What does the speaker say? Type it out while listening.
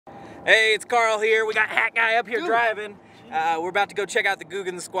Hey, it's Carl here. We got Hat Guy up here driving. We're about to go check out the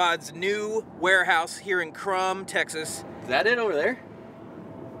Googan Squad's new warehouse here in Crum, Texas. Is that it over there?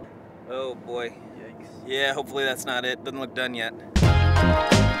 Oh boy. Yikes. Yeah, hopefully that's not it. Doesn't look done yet.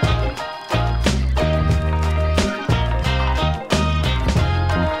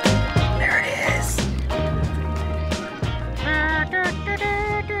 There it is.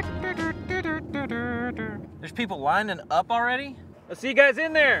 There's people lining up already? I'll see you guys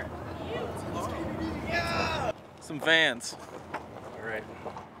in there. Yeah. Some fans. All right,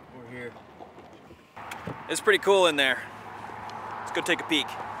 we're here. It's pretty cool in there. Let's go take a peek.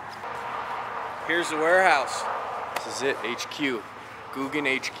 Here's the warehouse. This is it, HQ. Googan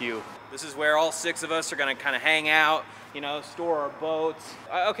HQ. This is where all 6 of us are gonna kind of hang out, you know, store our boats.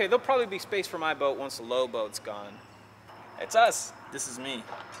 Okay, there'll probably be space for my boat once the low boat's gone. It's us. This is me.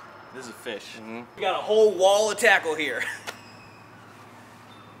 This is a fish. We got a whole wall of tackle here.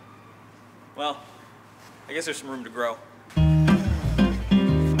 Well, I guess there's some room to grow.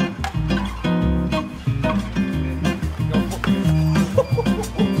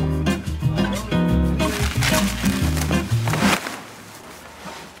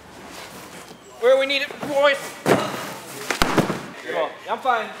 Where we need it, boys. Oh, I'm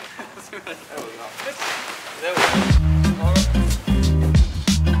fine.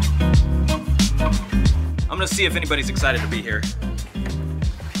 I'm gonna see if anybody's excited to be here.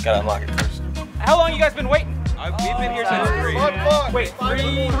 Gotta unlock it first. How long you guys been waiting? We've been here since 3. Wait,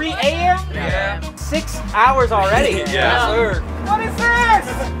 3 a.m.? Yeah. 6 hours already? Yeah. Sir. What is this?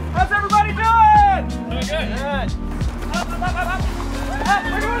 How's everybody doing? Doing good.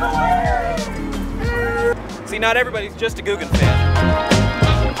 We're doing the work. See, not everybody's just a Googan fan.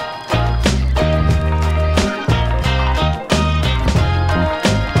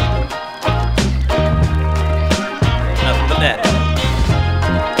 Nothing but net.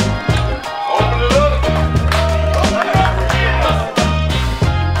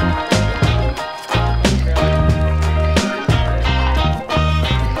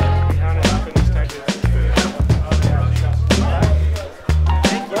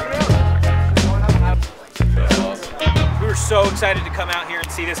 So excited to come out here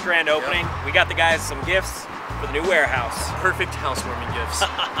and see this grand opening. Yep. We got the guys some gifts for the new warehouse. Perfect housewarming gifts.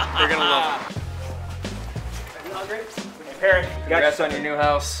 They're gonna love it. Are you hungry? Hey, Peric, Congrats on your new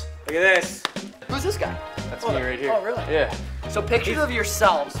house. Look at this. Who's this guy? That's me right here. Oh, really? Yeah. So pictures of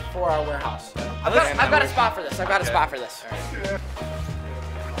yourselves for our warehouse. I've got a spot for this. I've got a spot for this. Right.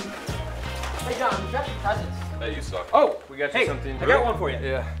 Hey, John, we got some presents. Hey, you suck. Oh, We got you something. I got one for you.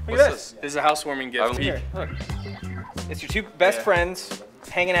 Yeah. Look at this. This is a housewarming gift. Here, look. It's your 2 best friends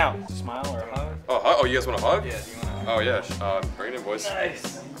hanging out. Smile or a hug? Oh, you guys want a hug? Yeah, do you want Oh, yeah. Bring it in, boys.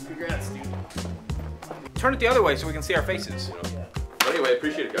 Nice. Congrats, dude. Turn it the other way so we can see our faces. But anyway,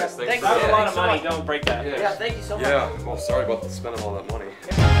 appreciate it, guys. Thanks Thanks. for That's a Yeah, lot thanks of so money. much. Don't break that. Yeah, thank you so much. Yeah, well, sorry about spending all that money.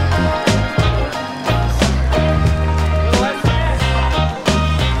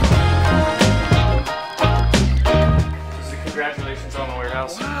 Congratulations on the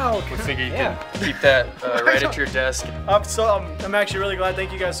warehouse. Wow. We figure you can keep that right at your desk. I'm actually really glad.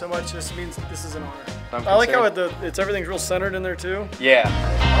 Thank you guys so much. This means this is an honor. I like how it's everything's real centered in there too. Yeah.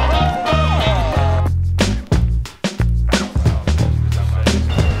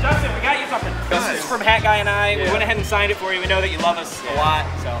 Justin, we got you something. This is from Hat Guy and I. We went ahead and signed it for you. We know that you love us a lot,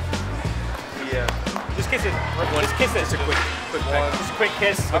 so. Yeah. Just kiss it. Just kiss it. Just a quick peck. Just a quick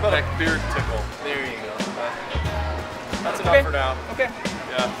kiss. How about a beard tickle? There you go. That's enough for now. Okay.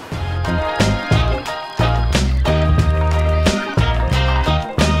 Yeah.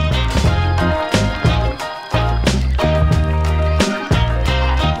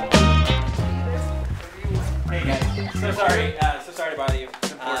 Hey guys, so sorry to bother you.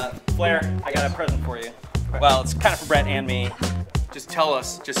 Flair, I got a present for you. Well, it's kind of for Brett and me. Just tell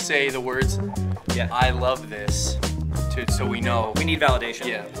us, just say the words, Yeah. I love this, so we know. We need validation.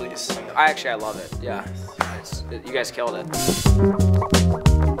 Yeah, please. I love it. Yeah. You guys killed it.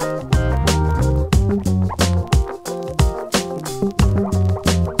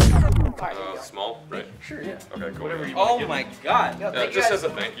 Small, right? Sure, yeah. Okay, cool. Whatever you Oh want. my God. Yeah, just as a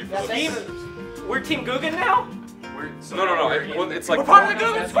thank you for the Team, we're Team Googan now? No. It's like We're part of the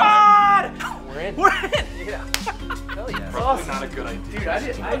Googan Squad! We're in. We're in! Yeah. Hell yeah. probably not a good idea. Dude, I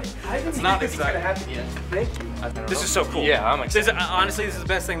didn't think not this was exactly- gonna happen yet. Thank you. This is so cool. Yeah, I'm excited. Honestly, this is the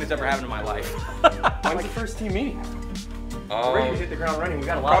best thing that's ever happened in my life. When's the first team meeting? We're ready to hit the ground running. We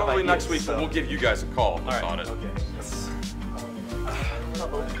got a lot of Probably ideas, next week, so. but we'll give you guys a call on it. Okay.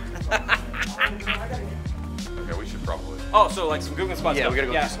 Okay. Yeah, we should probably. Oh, so like some Googan Squad stuff. we gotta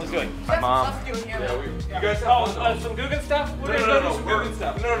go. Yeah, let's do it. My mom. Yeah, you guys have fun. Some Googan stuff? No, some Googan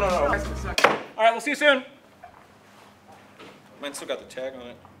stuff. No. All right, we'll see you soon. Mine still got the tag on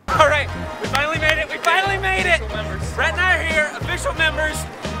it. All right, we finally made it. We finally made it. Brett and I are here, official members.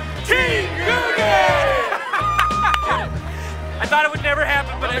 Team Googan! I thought it would never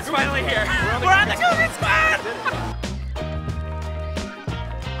happen, but it's finally here. We're on the Googan Squad!